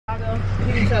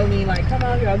told me like, come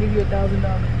out here, I'll give you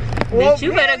 $1,000. Well, bitch,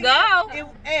 you better go.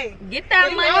 Hey, get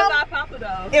that money. Papa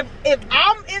though. If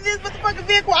I'm in this motherfucking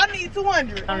vehicle, I need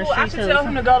 200. I should tell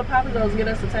him to go to Papa Do's and get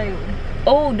us a table.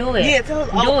 Oh, do it. Yeah, tell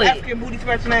him. Do it. African booty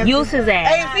scratching ass. Use his ass.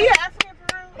 Hey, see, African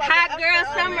for real. Like, hot girl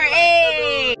summer.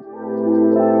 Hey.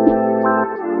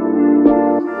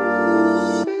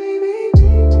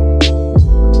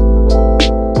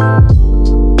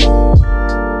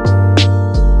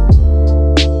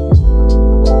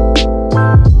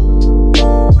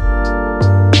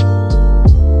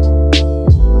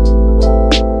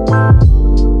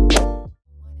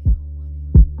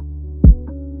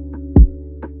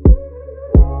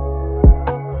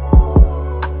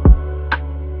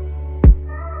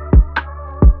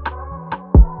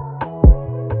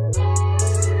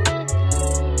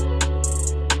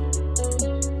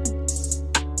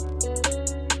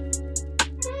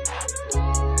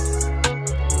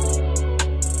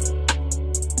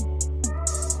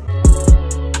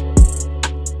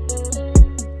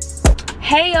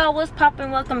 Hey y'all, what's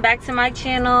poppin'? Welcome back to my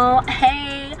channel.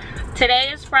 Hey, today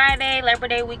is Friday. Labor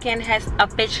Day weekend has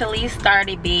officially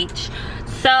started, bitch.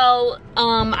 So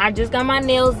I just got my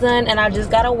nails done and I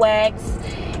just got a wax,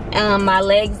 my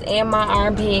legs and my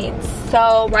armpits.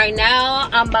 So right now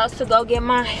I'm about to go get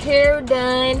my hair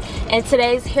done, and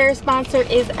today's hair sponsor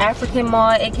is African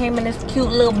Mall. It came in this cute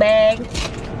little bag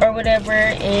or whatever,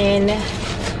 and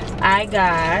I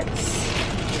got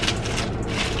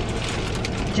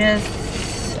just,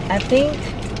 I think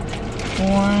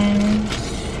 1,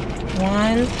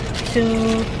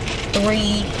 2,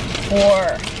 3,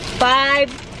 4,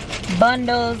 5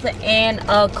 bundles and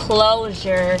a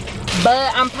closure.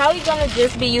 But I'm probably gonna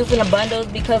just be using the bundles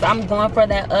because I'm going for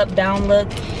that up down look,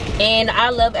 and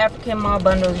I love African Mall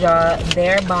bundles, y'all.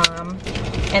 They're bomb.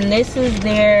 And this is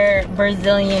their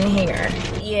Brazilian hair.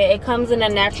 Yeah, it comes in a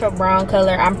natural brown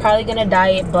color. I'm probably gonna dye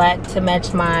it black to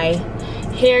match my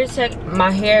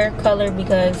hair color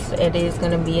because it is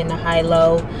gonna be in the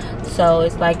high-low, so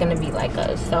it's like gonna be like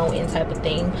a sew-in type of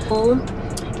thing.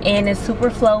 And it's super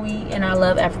flowy, and I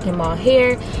love African Mall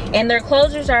hair, and their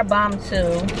closures are bomb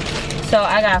too. So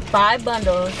I got 5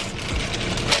 bundles.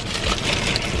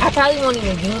 I probably won't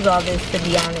even use all this, to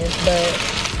be honest, but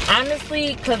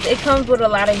honestly, because it comes with a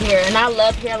lot of hair, and I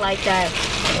love hair like that.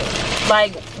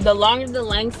 Like, the longer the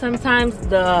length, sometimes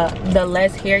the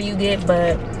less hair you get,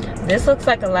 but this looks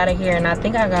like a lot of hair, and I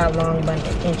think I got long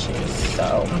bundle inches.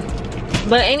 So,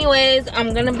 but anyways,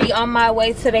 I'm gonna be on my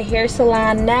way to the hair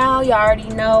salon now. Y'all already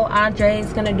know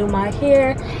Andre's gonna do my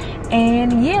hair,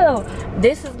 and yeah,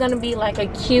 this is gonna be like a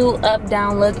cute up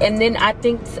down look. And then I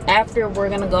think after we're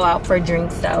gonna go out for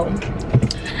drinks, so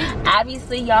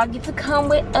obviously y'all get to come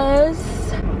with us.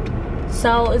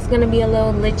 So it's gonna be a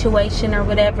little lituation or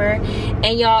whatever.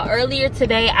 And y'all, earlier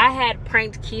today I had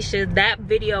pranked Keisha. That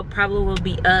video probably will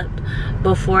be up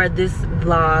before this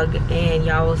vlog, and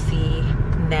y'all will see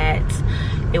that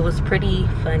it was pretty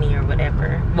funny or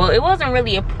whatever. Well, it wasn't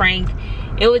really a prank,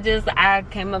 it was just I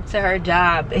came up to her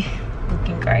job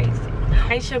looking crazy.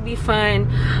 It should be fun.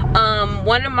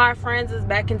 One of my friends is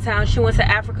back in town. She went to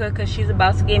Africa because she's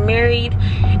about to get married,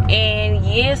 and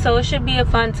yeah, so it should be a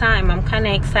fun time. I'm kind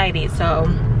of excited. So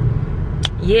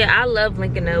yeah, I love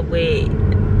linking up with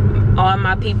all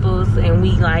my peoples, and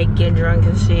we like get drunk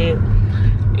and shit,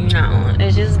 you know.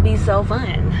 It just be so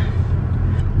fun.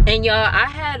 And y'all,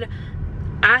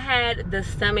 I had the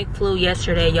stomach flu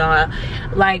yesterday, y'all.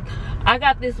 Like, I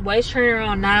got this waist trainer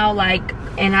on now, like,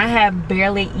 and I have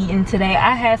barely eaten today.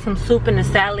 I had some soup and a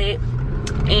salad,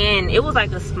 and it was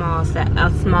like a small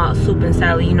soup and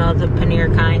salad, you know, the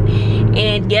paneer kind.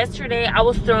 And yesterday I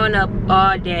was throwing up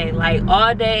all day, like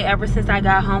all day, ever since I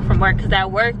got home from work. Because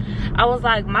at work I was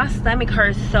like, my stomach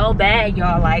hurts so bad,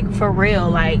 y'all, like for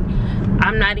real, like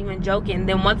I'm not even joking.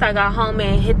 Then once I got home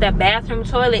and hit that bathroom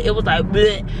toilet, it was like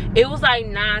bleh. It was like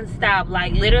non-stop,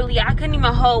 like literally I couldn't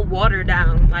even hold water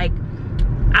down. Like,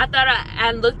 I thought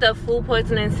I looked up food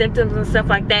poisoning symptoms and stuff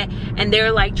like that, and they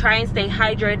were like, try and stay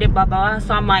hydrated, blah blah.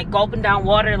 So I'm like gulping down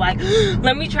water, like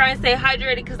let me try and stay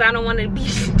hydrated because I don't want to be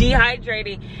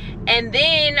dehydrated. And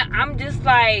then I'm just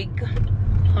like,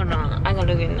 hold on, I'm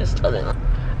gonna get in this toilet.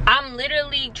 I'm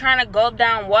literally trying to gulp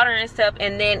down water and stuff,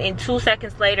 and then in 2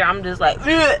 seconds later I'm just like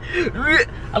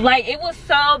like it was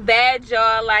so bad,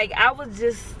 y'all. Like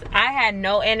I had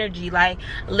no energy. Like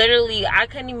literally I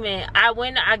couldn't even, I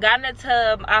got in the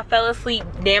tub, I fell asleep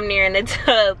damn near in the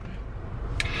tub,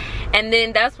 and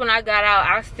then that's when I got out.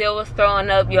 I still was throwing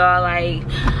up, y'all. Like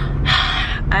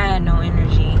I had no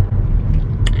energy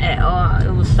at all.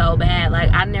 It was so bad. Like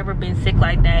I've never been sick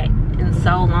like that in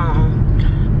so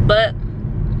long. But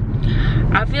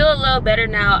I feel a little better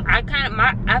now.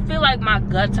 I feel like my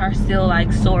guts are still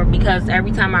like sore because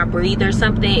every time I breathe or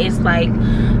something, it's like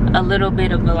a little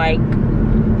bit of a like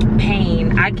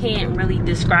pain. I can't really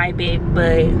describe it,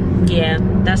 but yeah,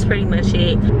 that's pretty much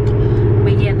it.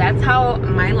 But yeah, that's how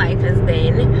my life has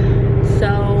been.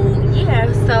 So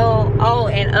yeah, so oh,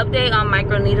 and update on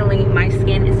microneedling. My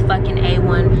skin is fucking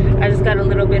A1. I just got a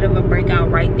little bit of a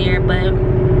breakout right there, but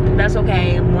that's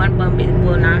okay. One bump, it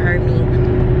will not hurt me.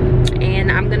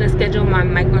 And I'm gonna schedule my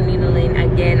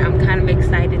microneedling again. I'm kind of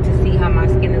excited to see how my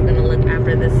skin is gonna look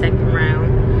after the second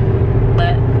round.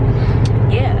 But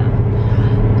yeah.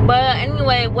 But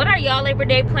anyway, what are y'all Labor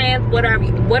Day plans? What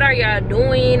are y'all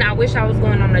doing? I wish I was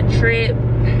going on a trip.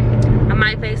 I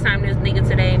might FaceTime this nigga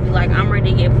today and be like, I'm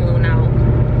ready to get flown out.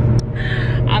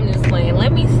 I'm just playing.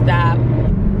 Let me stop.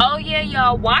 Oh yeah,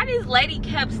 y'all. Why this lady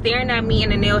kept staring at me in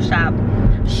the nail shop?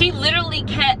 She literally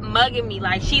kept mugging me.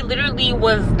 Like, she literally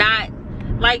was not,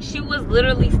 like, she was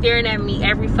literally staring at me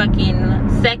every fucking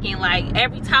second. Like,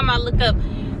 every time I look up,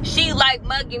 she like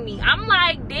mugging me. I'm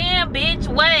like, damn, bitch,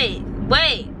 wait.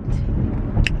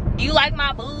 Do you like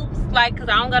my boobs? Like, cause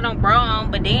I don't got no bra on,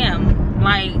 but damn,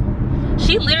 like,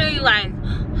 she literally like,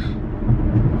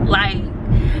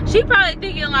 she probably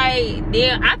thinking like,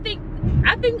 damn, I think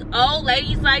old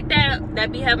ladies like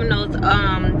that be having those,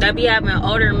 that be having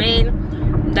older men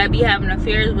that be having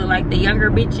affairs with like the younger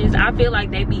bitches. I feel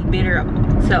like they be bitter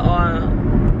to all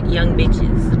young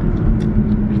bitches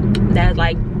that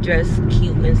like dress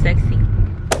cute and sexy,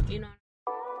 you know.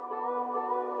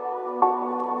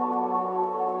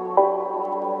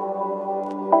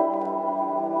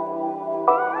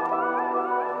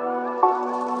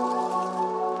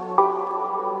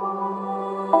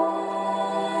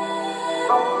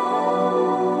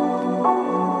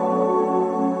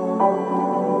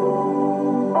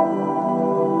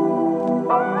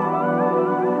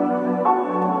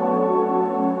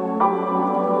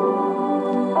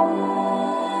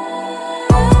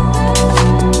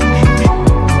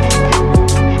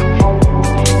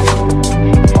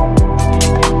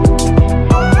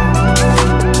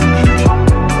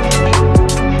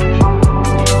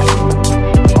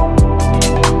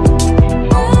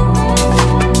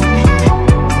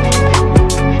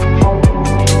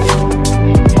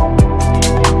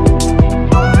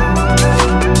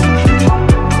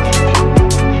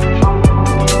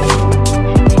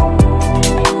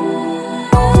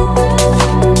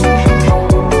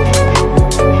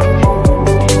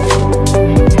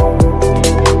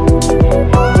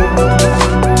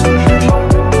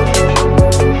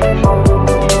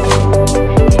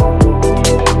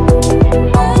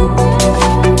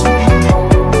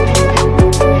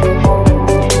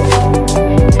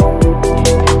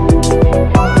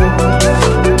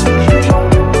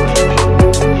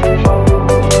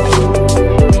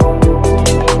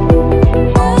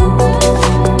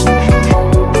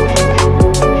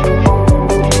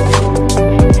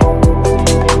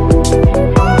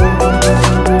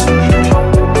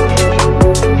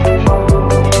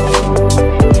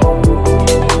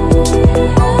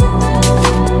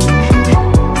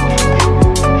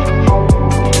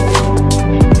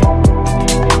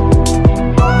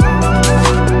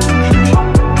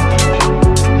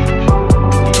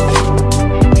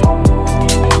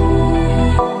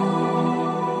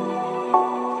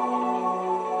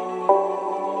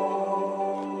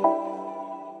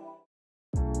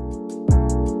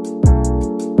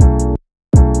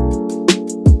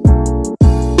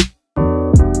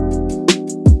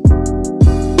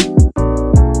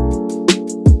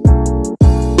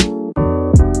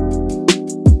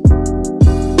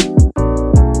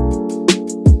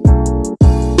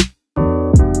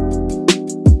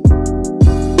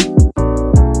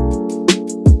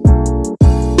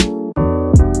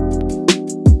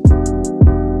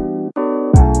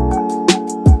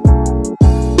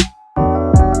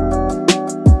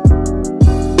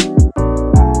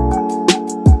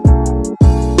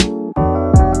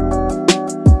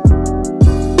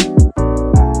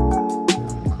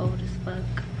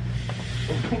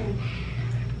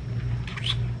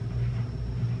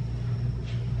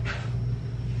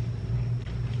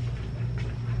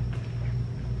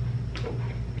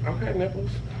 Okay,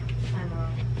 nipples. I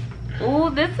know. Ooh,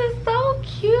 this is so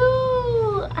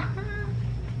cute.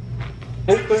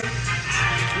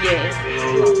 Yes.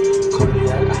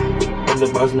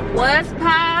 What's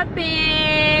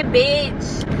poppin', bitch?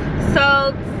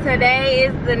 So today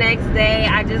is the next day.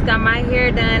 I just got my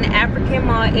hair done. African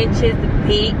Mall inches,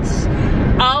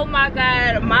 bitch. Oh my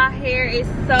god, my hair is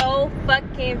so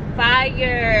fucking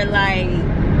fire. Like,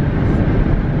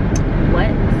 what?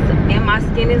 And my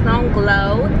skin is on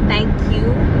glow. Thank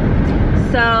you.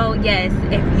 So yes,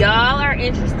 if y'all are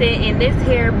interested in this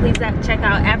hair, please check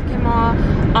out African Mall.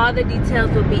 All the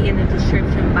details will be in the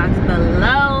description box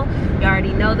below. You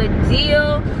already know the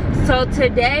deal. So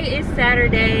today is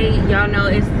Saturday. Y'all know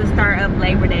it's the start of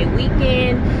Labor Day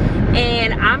weekend,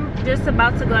 and I'm just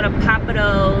about to go to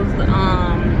Papados.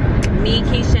 Me,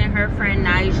 Keisha, and her friend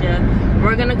Nyjah,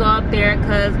 we're gonna go up there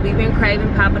because we've been craving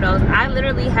Papados. I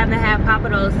literally haven't had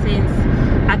Papados since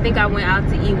I think I went out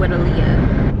to eat with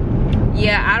Aaliyah.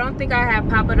 Yeah, I don't think I had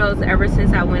Papados ever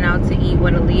since I went out to eat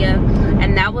with Aaliyah,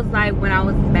 and that was like when I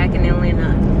was back in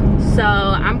Atlanta. So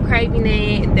I'm craving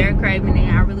it, they're craving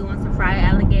it. I really want some fried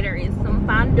alligator and some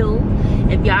fondue.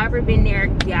 If y'all ever been there,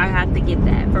 y'all have to get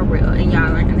that for real, and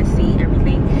y'all are gonna see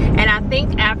everything. And I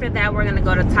think after that we're gonna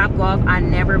go to Top Golf. I've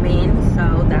never been,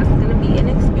 so that's gonna be an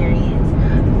experience.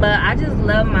 But I just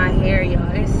love my hair, y'all.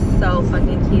 It's so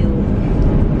fucking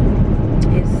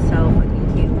cute. It's so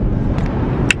fucking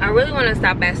cute. I really want to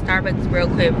stop at Starbucks real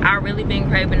quick. I've really been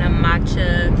craving a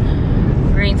matcha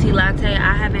green tea latte.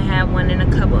 I haven't had one in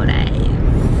a couple of days,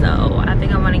 so I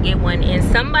think I want to get one. And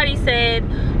somebody said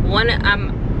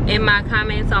in my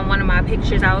comments on one of my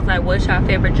pictures, I was like, what's your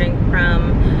favorite drink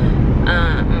from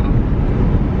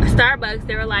Starbucks?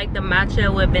 They were like the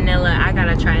matcha with vanilla. I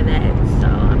gotta try that, so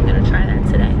I'm gonna try that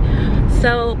today.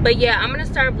 So but yeah, I'm gonna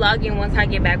start vlogging once I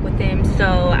get back with them, so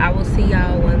I will see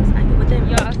y'all once I get with them,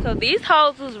 y'all. So these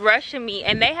hoes was rushing me,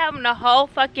 and they having a whole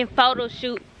fucking photo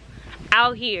shoot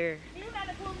out here. You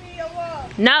gotta put me in your wall.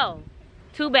 No,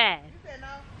 too bad. You said no.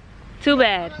 Too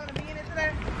bad. I'm gonna be in it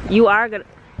today. You are gonna.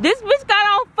 This bitch got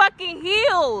on fucking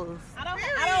heels. I don't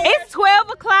It's 12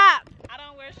 o'clock. I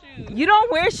don't wear shoes. You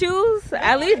don't wear shoes?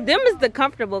 At least them is the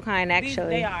comfortable kind,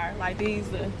 actually. They are like these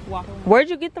walk around. Where'd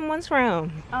you get them ones from?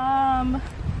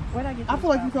 Where'd I get? I feel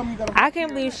like you told me you gotta. I can't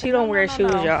believe she don't wear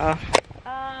shoes, y'all.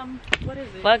 What is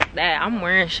it? Fuck that. I'm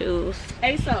wearing shoes.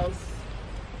 ASOS.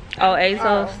 Oh,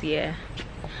 ASOS? Yeah.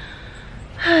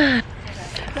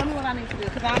 Tell me what I need to do,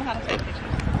 because I don't know how to take pictures.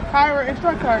 Kirah,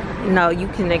 instruct her. No, you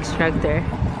can instruct her.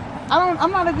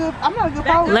 I'm not a good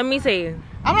follower. Let me see.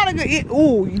 I'm not a good.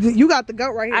 Ooh, you got the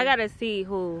goat right here. I gotta see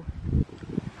who.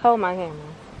 Hold my camera.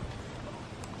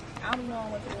 I don't know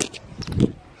what to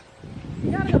do.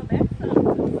 You gotta go back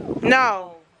some.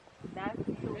 No. That's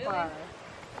too far.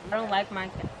 I don't like my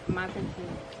picture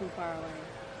too far away.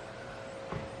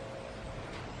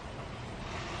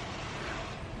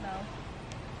 No.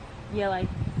 Yeah, like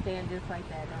stand just like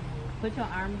that. Don't move. Put your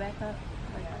arm back up.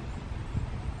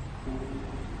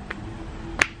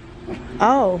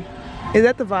 Oh, is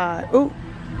that the vibe? Ooh,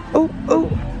 ooh, ooh.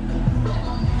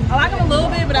 I like them a little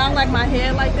bit, but I don't like my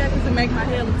hair like that because it makes my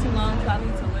hair look too long, so I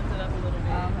need to lift it up a little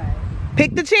bit. Okay.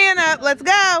 Pick the chin up. Let's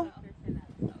go.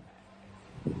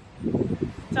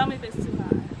 Tell me if it's too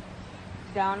high.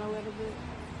 Down a little bit.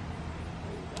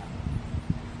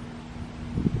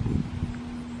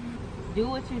 Do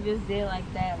what you just did, like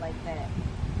that, like that.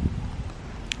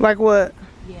 Like what?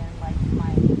 Yeah, like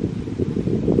my.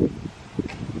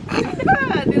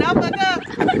 Did I fuck up?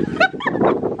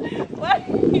 What?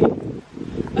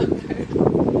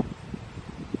 Okay.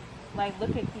 Like, look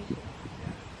at Keisha.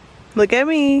 Look at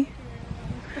me.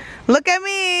 Look at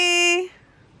me.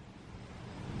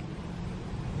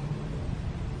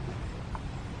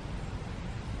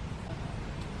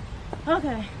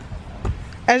 Okay.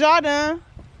 As y'all done?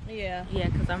 Yeah. Yeah,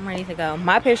 because I'm ready to go.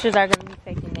 My pictures are going to be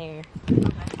taken there.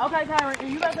 Okay, Kirah,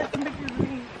 you gotta take some pictures of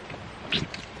me.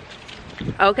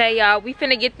 Okay, y'all. We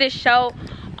finna get this show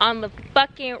on the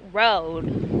fucking road.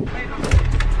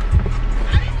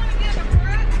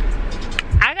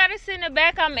 I gotta sit in the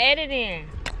back. I'm editing.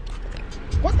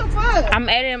 What the fuck? I'm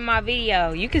editing my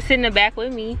video. You can sit in the back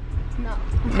with me. No.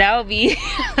 That would be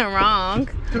wrong.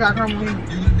 Don't tell me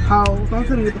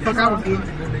what the fuck I was getting.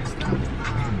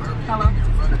 Hello?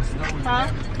 Huh?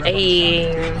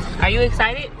 Hey, are you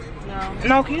excited? No.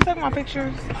 No, can you take my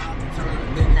pictures?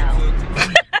 No.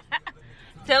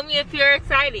 Tell me if you're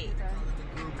excited.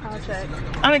 I'll check.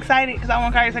 I'm excited because I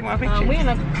want Kirah to take my pictures. We in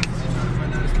a...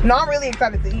 No, I'm really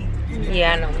excited to eat.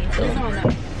 Yeah, I know, me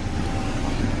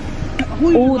too.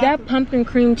 Ooh, Ooh, that pumpkin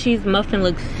cream cheese muffin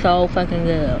looks so fucking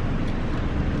good.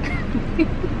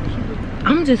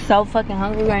 I'm just so fucking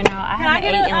hungry right now. I haven't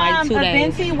eaten in like 2 days.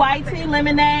 A venti white tea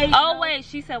lemonade. Oh wait,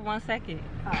 she said 1 second.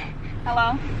 Oh.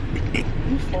 Hello?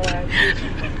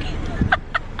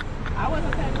 I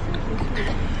wasn't paying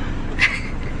attention.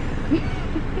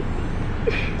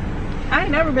 I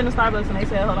ain't never been to Starbucks and they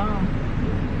said hold on.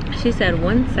 She said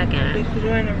 1 second. You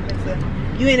ain't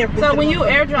never been So when you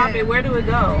airdrop it, where do it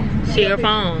go? To your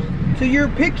phone. To your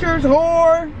pictures,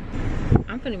 whore.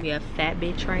 I'm finna be a fat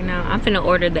bitch right now. I'm finna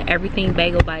order the everything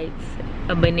bagel bites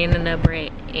a banana nut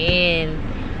bread, and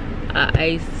a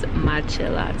iced matcha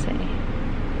latte.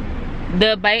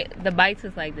 The bites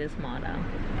is like this small though.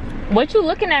 What you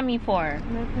looking at me for?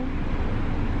 Nothing.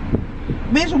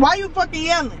 Bitch, why you fucking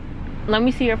yelling? Let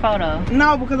me see your photo.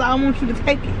 No, because I don't want you to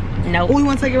take it. No. Oh, you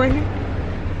want to take it right here?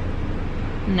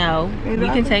 No. We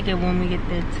can take it when we get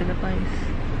there to the place.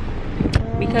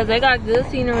 Because they got good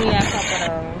scenery at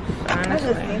Papados. That's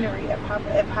good scenery at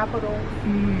Papados.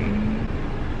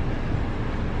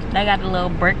 They got a little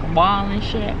brick wall and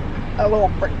shit. A little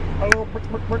brick. A little brick.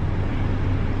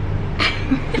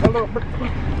 A little brick.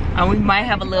 And we might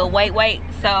have a little wait,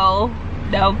 so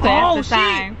don't pass the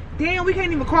time. Damn, we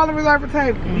can't even call and reserve a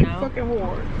table. No. You fucking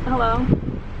whore. Hello.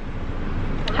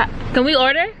 Can we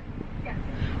order? Yeah.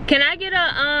 Can I get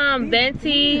a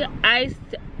venti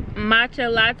iced matcha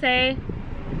latte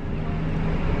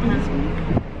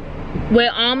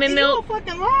with almond milk? You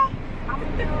fucking lie.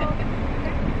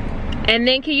 And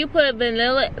then can you put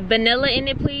vanilla in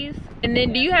it, please? And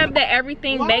then do you have the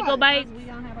everything bagel bites? We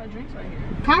don't have our drinks right here.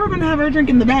 How are we gonna have her drink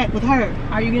in the back with her?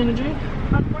 Are you getting a drink?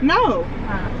 No.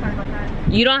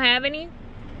 You don't have any?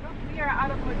 We are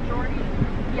out of majority.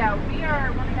 Yeah, we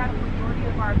are running out of majority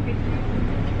of our pastries.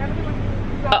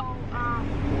 So,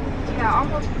 yeah,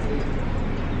 almost.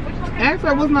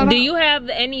 Actually, was not. Do you have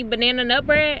any banana nut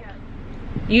bread? Yeah.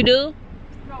 You do?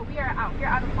 No, we are out. We're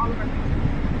out of all of our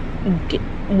pastries.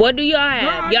 What do y'all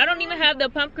have? Y'all don't even have the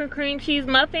pumpkin cream cheese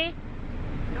muffin?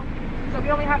 Nope. So we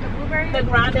only have the blueberry. The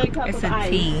grande cup It's of a ice.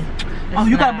 tea. Oh,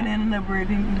 you got banana nut bread,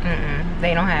 didn't you?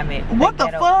 They don't have it. What the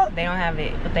fuck? They don't have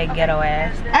it, but they ghetto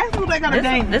ass. Ask them if they got a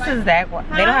dang. This is that one.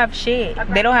 They don't have shit.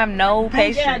 They don't have no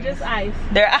pastry. Yeah, just ice.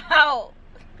 They're out.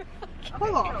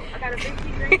 Hold on. I got a big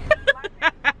tea drink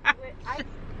with ice.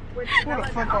 Hold the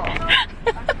fuck off.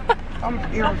 I'm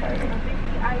irritated.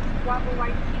 Ice, waffle,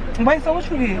 white tea. Wait, so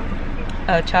what you get?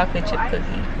 A chocolate chip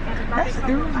cookie. That's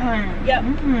irritating. Yep.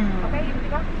 Okay,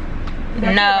 anything else?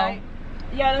 No.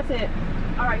 Yeah, that's it.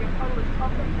 Alright, your total is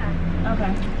 $12.49.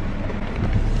 Okay.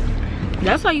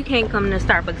 That's why you can't come to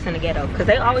Starbucks in the ghetto, because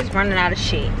they always running out of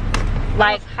shit.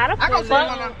 Like, how the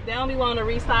fuck? They don't be wanting to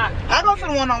restock. I go to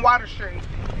the one on Water Street.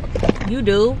 You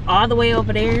do? All the way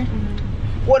over there?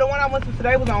 Well, the one I went to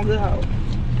today was on Good Hope.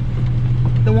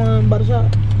 The one by the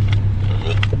shop.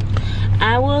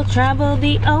 I will travel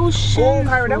the ocean. Oh,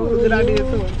 Kyra, that was a good idea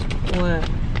too. What?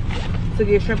 To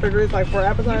get shrimp and grits like for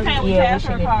appetizers. Can't we Yeah, we cash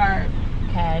should her get- card?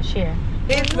 Cash here.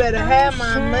 Bitch better have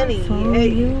my money.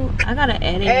 Hey, I gotta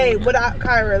edit. hey, but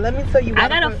Kyra, let me tell you why. I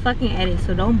gotta fucking edit,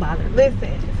 so don't bother me.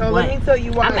 Listen, so What? let me tell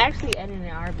you why. I'm actually editing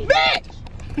our video.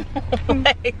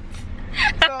 Bitch!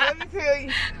 So let me tell you.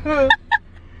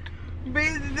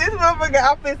 Bitch, this motherfucking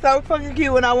outfit so fucking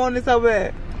cute and I want it so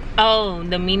bad. Oh,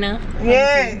 the Mina?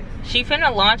 Yeah. She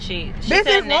finna launch it. She This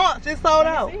said is launched. It's sold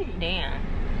out. Damn.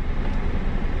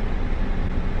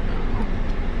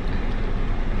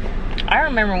 I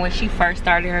remember when she first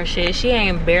started her shit. She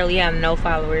ain't barely have no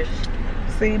followers.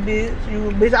 See,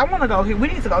 bitch, I want to go here. We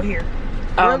need to go here.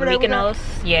 Remember that we Mykonos?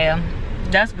 Yeah.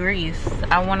 That's Greece.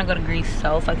 I want to go to Greece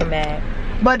so fucking bad.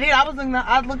 But then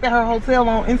I looked at her hotel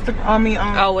on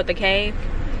Instagram. Oh, with the cave?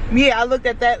 Yeah, I looked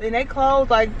at that and they closed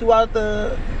like throughout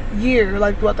the year,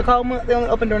 like throughout the cold month. They only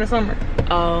open during the summer.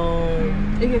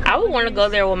 I would want to go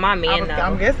there with my man though.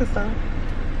 I'm guessing so.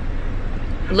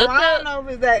 Look well, I don't know if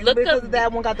it's that because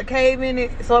that one got the cave in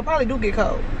it, so it probably do get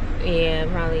cold. Yeah,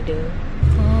 probably do.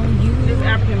 This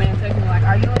African man texted me like,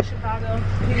 "Are you in Chicago?"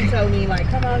 He told me like,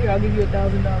 "Come out here, I'll give you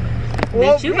 $1,000."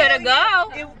 Well, bitch, you better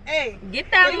go. Hey, get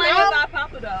that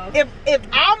money. If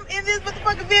I'm in this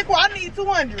motherfucking vehicle, I need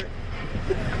 200.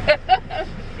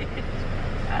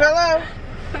 Hello.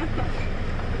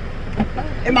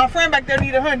 And my friend back there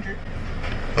need 100.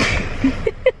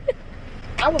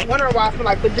 I was wondering why I feel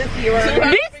like for this year.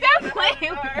 Bitch, stop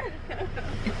playing.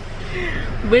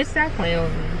 Bitch, stop playing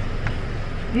with me.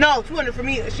 No, 200 for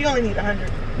me. She only need 100.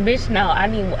 Bitch, no, I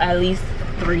need at least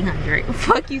 300.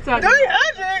 Fuck you talking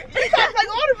 300? You talking like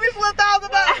all the bitch $1,000.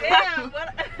 Damn,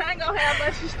 but I ain't gonna have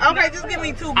much. Okay, just give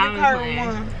me 2. Give her 1.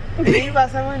 And then you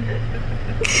got 700.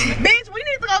 Bitch, we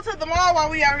need to go to the mall while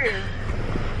we out here.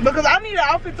 Because I need an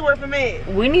outfit to wear for me.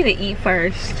 We need to eat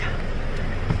first.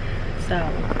 So.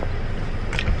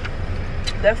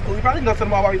 That's cool. We probably can go to the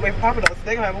mall while we wait for Papa though. So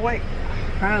they gonna have a wait.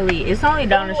 Probably. It's only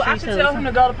down the street. I should tell him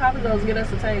to go to Papados and get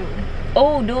us a table.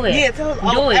 Oh, do it. Yeah, tell him.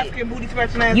 Do it. African booty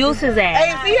scratching ass. Use his ass.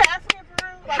 Hey, is he African for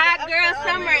real? Like Hot girl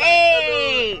summer.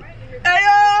 Hey. Hey,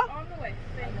 y'all.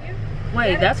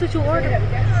 Wait, that's what you ordered?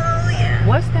 Oh, yeah.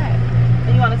 What's that?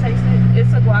 And you want to taste it?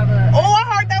 It's a guava. Oh, I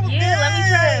heard that was good. Let me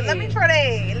try it. Let me try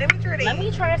that. Let me try that. Let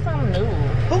me try something new.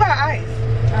 Who got ice?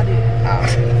 I did.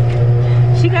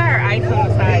 Oh. She got her ice on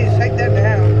the side. Yeah, shake that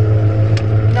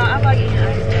down. No, I like eating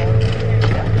ice though.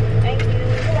 Thank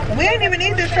you. We ain't even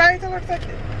need this tray to accept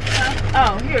it.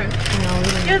 Oh, here. No, we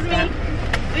didn't Excuse need me. that.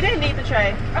 We didn't need the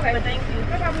tray. Okay, but thank you.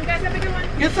 No problem. You guys have a good one.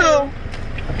 You too.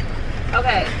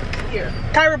 Okay, here.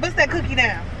 Kyra, bust that cookie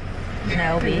down.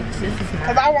 No, bitch. This is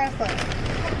Cause not. I want some.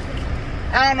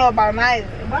 I don't know about neither.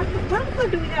 Why the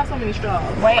fuck do we have so many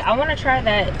straws? Wait, I want to try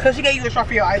that. Cause she gave you a straw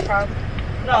for your ice probably.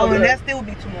 No, And look. that still would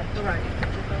be too much. Right.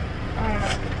 I don't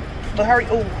know. But hurry.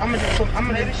 Oh, I'm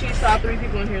gonna Maybe she saw 3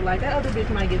 people in here like that other bitch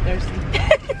might get thirsty.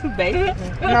 Basically.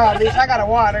 No, bitch, I got a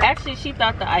water. Actually, she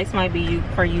thought the ice might be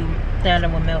for you down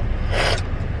with milk.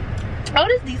 Oh,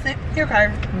 this decent. Here,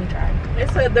 Kyra. Let me try.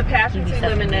 It's the passion tea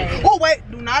lemonade. Oh wait,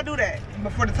 do not do that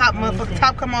before the top motherfucker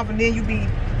top come off and then you be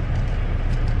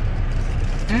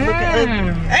looking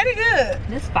ugly. Ain't it good?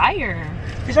 This fire.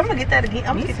 Bitch, I'm gonna get that again.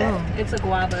 I'm Me gonna get that. It's a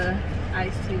guava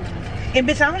iced tea lemonade. And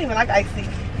bitch, I don't even like iced tea.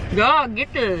 Y'all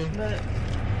get this. But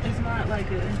it's not like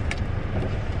a...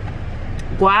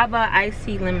 Guava iced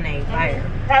tea lemonade. Fire.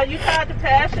 Have you tried the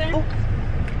passion? Ooh.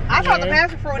 I tried the Yeah.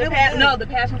 passion fruit. No, the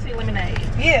passion tea lemonade.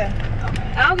 Yeah.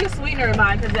 Okay. I don't get sweetener in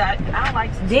mine because I don't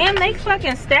like to. Damn, they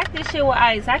fucking stack this shit with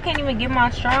ice. I can't even get my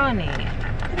straw in it.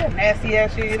 That nasty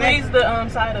ass shit. Squeeze the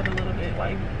side of it a little bit while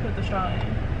you put the straw in.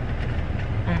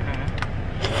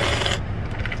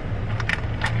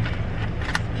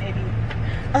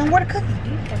 Where the cookie?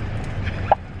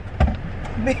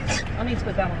 Bitch. I need to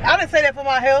put that one. I didn't say that for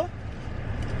my health.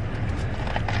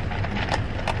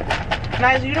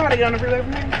 Nice, you know how to get on the freeway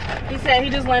from here? He said he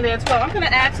just landed at 12. I'm gonna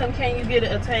ask him, can you get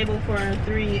a table for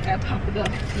 3 at Papa Dough?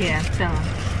 Yeah, tell them.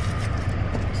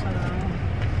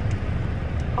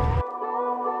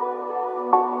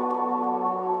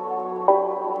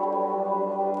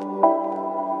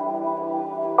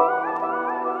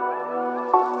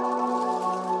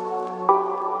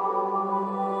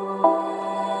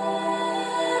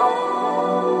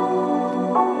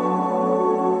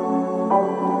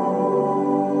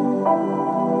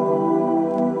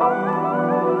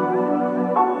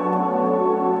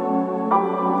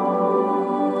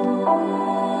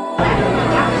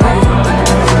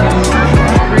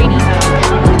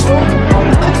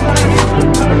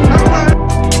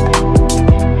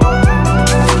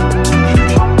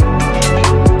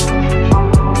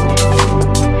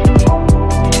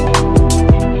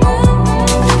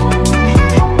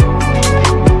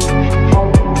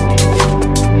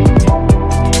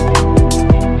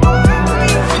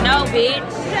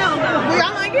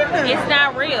 It's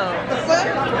not real.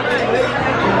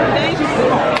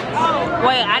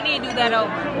 Wait, I need to do that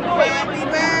over. Happy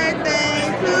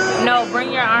birthday to No,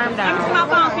 bring your arm Let me see down. my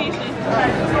phone, Keisha.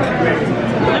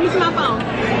 Let me see my phone.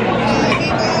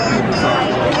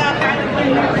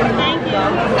 Thank you.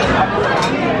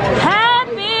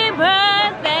 Happy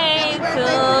birthday to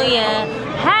ya.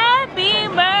 Happy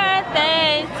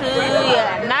birthday to ya.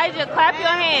 Nigel, clap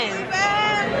your hands.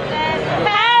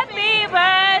 Happy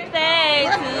birthday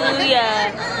to ya.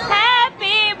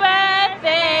 Happy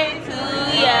birthday to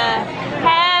ya.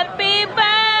 Happy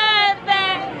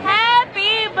birthday.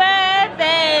 Happy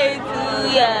birthday to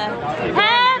ya.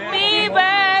 Happy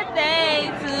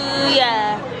birthday to ya.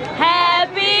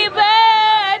 Happy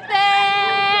birthday.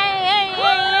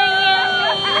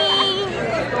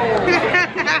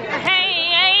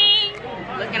 Hey.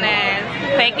 Looking ass.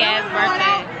 Fake ass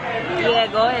birthday. Yeah,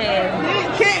 go ahead.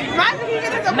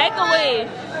 Make a wish.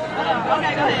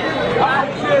 Okay, go ahead.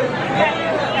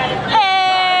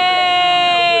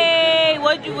 Hey,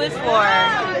 what'd you wish for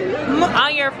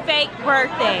on your fake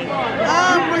birthday?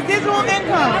 Residual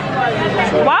income.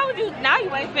 Why would you? Now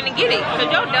you ain't finna get it, cause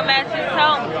your dumb ass just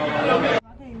told me.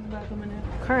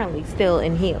 Currently still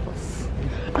in heels.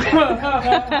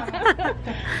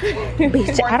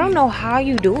 Bitch, I don't know how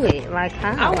you do it. Like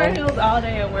how? I wear heels all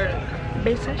day at work.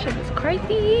 Bitch, that shit is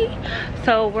crazy.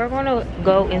 So we're gonna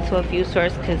go into a few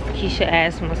stores because Keisha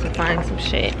asked wants to find some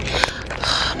shit.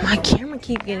 My camera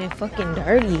keep getting fucking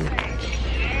dirty.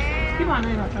 Keep my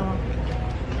name on phone.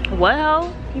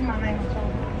 Well, Keep my name on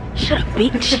phone. shut up,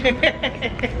 bitch.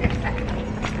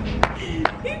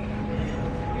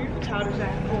 You childish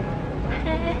ass.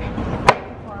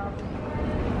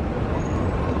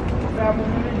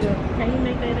 Can you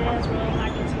make that ass roll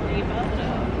like it's free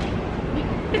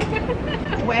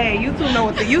Wait, you two know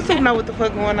what the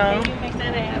fuck going on. Can you make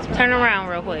that ass roll? Turn around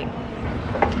real quick.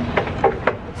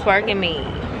 Twerking me.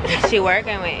 She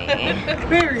working me.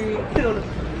 Period. Matilda.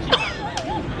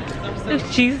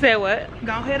 She said what?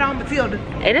 Go ahead on Matilda.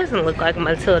 It doesn't look like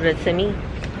Matilda to me.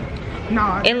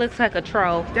 No, It looks like a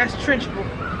troll. that's Trenchable.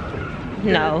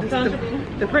 No.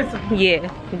 The principal.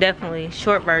 Yeah, definitely.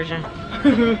 Short version.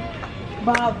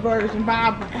 Bob version,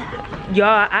 Bob. Y'all,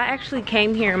 I actually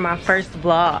came here in my first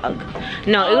vlog.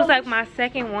 No, it was like my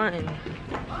second one.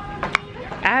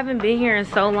 I haven't been here in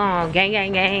so long. Gang,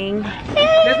 gang, gang.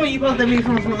 That's when you supposed to be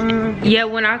from. Yeah,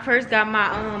 when I first got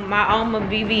my my Alma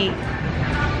BB.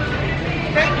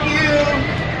 Thank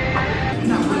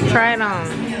you. Try it on.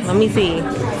 Let me see.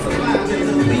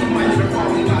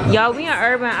 Y'all, we in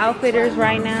Urban Outfitters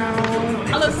right now.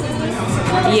 I look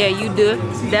clueless. Yeah, you do.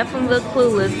 Definitely look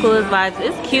clueless. Clueless vibes.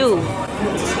 It's cute.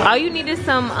 All you need is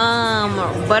some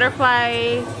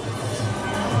butterfly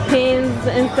pins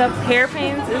and stuff. Hair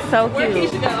pins. It's so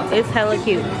cute. It's hella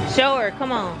cute. Show her.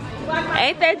 Come on.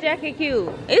 Ain't that jacket cute?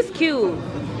 It's cute.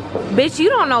 Bitch, you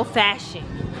don't know fashion.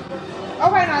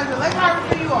 Okay, now let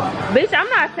Kyra see you off. Bitch, I'm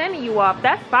not sending you off.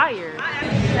 That's fire.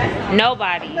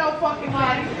 Nobody. No fucking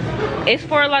body. It's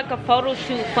for like a photo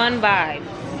shoot, fun vibe.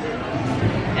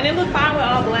 And it look fine with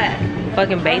all black.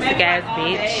 Fucking basic ass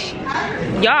bitch.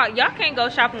 Y'all can't go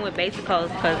shopping with basic clothes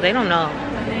because they don't know.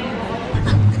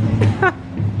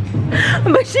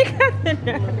 But she got the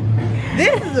nerve.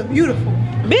 This is a beautiful.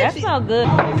 Bitch. That's so good.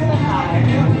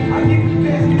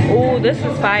 Oh, this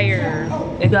is fire.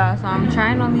 Y'all, so I'm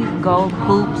trying on these gold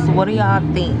hoops. What do y'all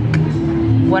think?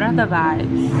 What are the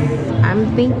vibes?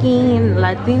 I'm thinking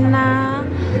Latina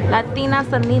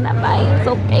Selena vibes,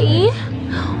 okay?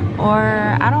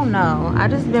 Or I don't know. I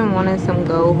just been wanting some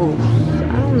gold hoops.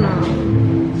 I don't know.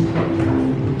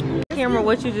 Camera,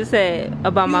 what you just said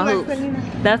about my hoops?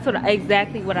 That's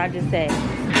exactly what I just said.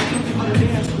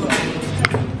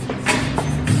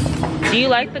 Do you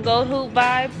like the gold hoop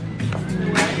vibe?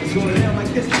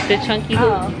 The chunky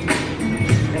hoop?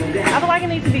 I feel like it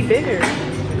needs to be bigger.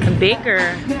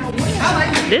 Bigger?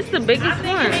 This is the biggest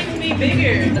one. It needs to be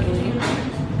bigger.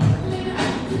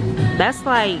 That's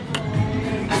like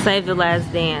Save the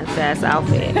Last Dance ass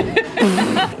outfit.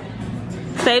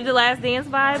 Save the Last Dance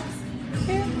vibes?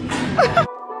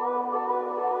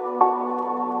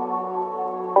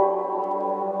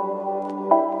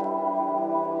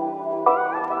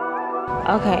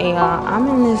 Okay, y'all, I'm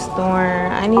in this store.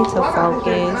 I need to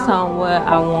focus on what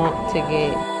I want to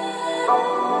get.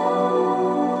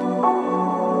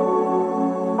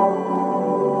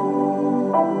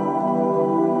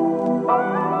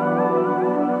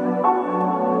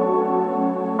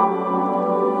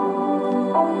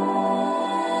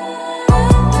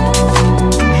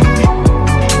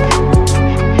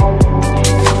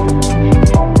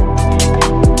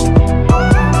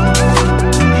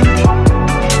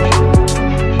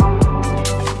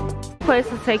 Place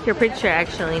to take your picture,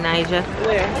 actually, Nija.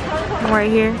 Where? Right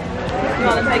here. You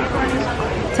want to take it for me?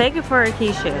 Take it for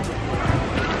Akeisha.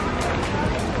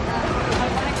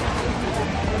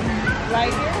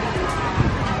 Right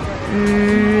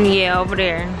here? Yeah, over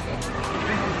there.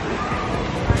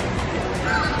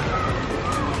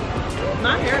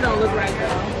 My hair don't look right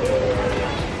though.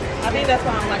 I think that's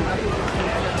why I don't like my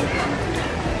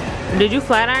people. Did you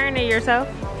flat iron it yourself?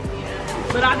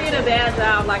 But I did a bad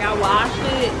job. Like I washed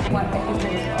it.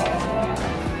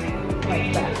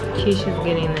 Keisha's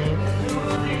getting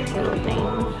this little thing.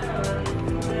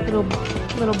 Little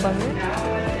bugger.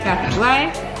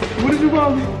 Right? What did you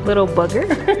call me? Little bugger.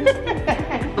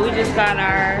 We just got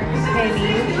our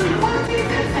pennies.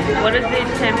 What is it?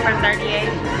 10 for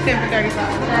 38? 10 for 35.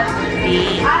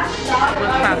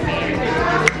 What's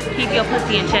poppin'? Keep your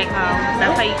pussy in check, ho.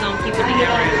 That's how you gonna keep it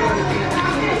together.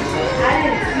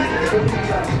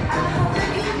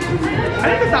 I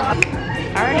think it's all.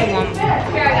 I already want.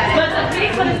 But the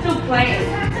big one is too plain.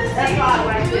 That's why I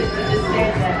like this. It just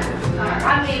says that.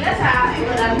 I mean, that's how I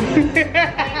feel.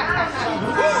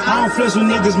 I don't flex with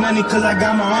niggas money cause I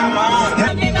got my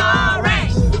own.